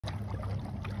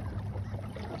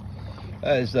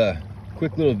That is a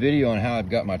quick little video on how I've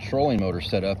got my trolling motor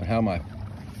set up and how my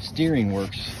steering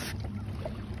works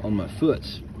on my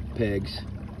foot pegs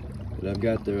that I've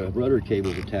got the rudder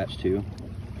cables attached to.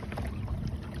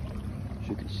 As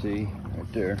you can see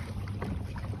right there,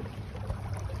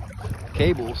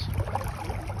 cables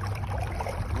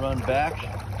run back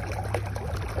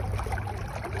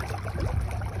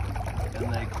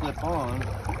and they clip on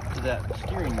to that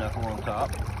steering knuckle on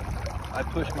top. I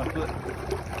push my foot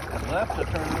left, I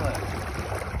turn left.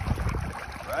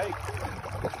 Right?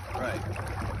 Right.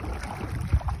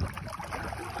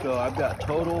 So I've got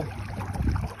total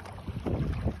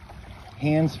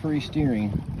hands-free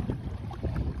steering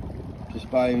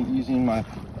just by using my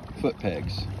foot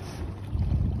pegs.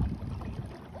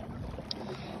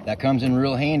 That comes in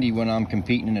real handy when I'm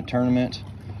competing in a tournament,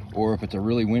 or if it's a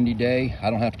really windy day. I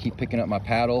don't have to keep picking up my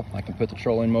paddle. I can put the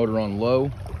trolling motor on low.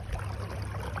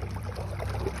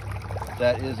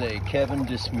 That is a Kevin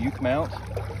Dismute mount.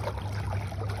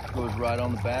 Goes right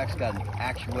on the back. It's got an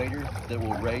actuator that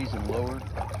will raise and lower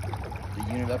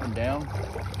the unit up and down.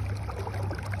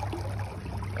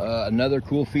 Another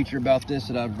cool feature about this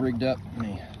that I've rigged up, let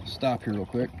me stop here real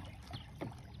quick.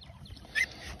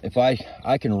 If I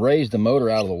can raise the motor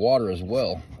out of the water as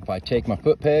well. If I take my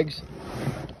foot pegs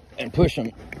and push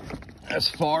them as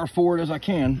far forward as I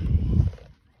can,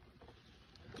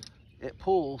 it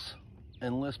pulls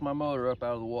and lifts my motor up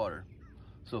out of the water.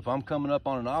 So if I'm coming up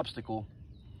on an obstacle,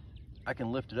 I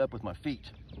can lift it up with my feet.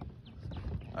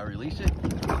 I release it,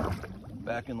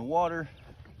 back in the water,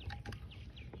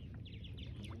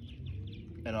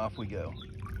 and off we go.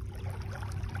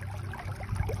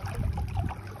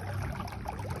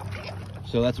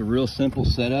 So that's a real simple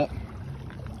setup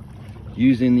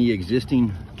using the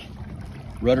existing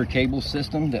rudder cable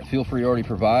system that Feelfree already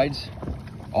provides.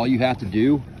 All you have to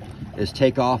do is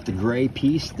take off the gray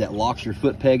piece that locks your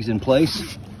foot pegs in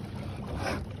place,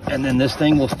 and then this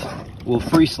thing will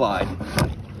free slide.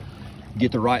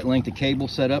 Get the right length of cable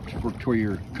set up to where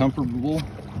you're comfortable,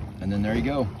 and then there you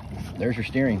go. There's your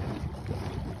steering,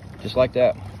 just like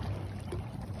that.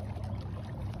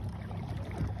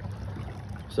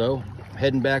 So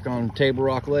heading back on Table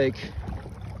Rock Lake,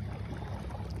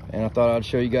 and I thought I'd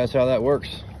show you guys how that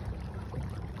works.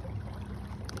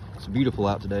 It's beautiful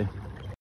out today.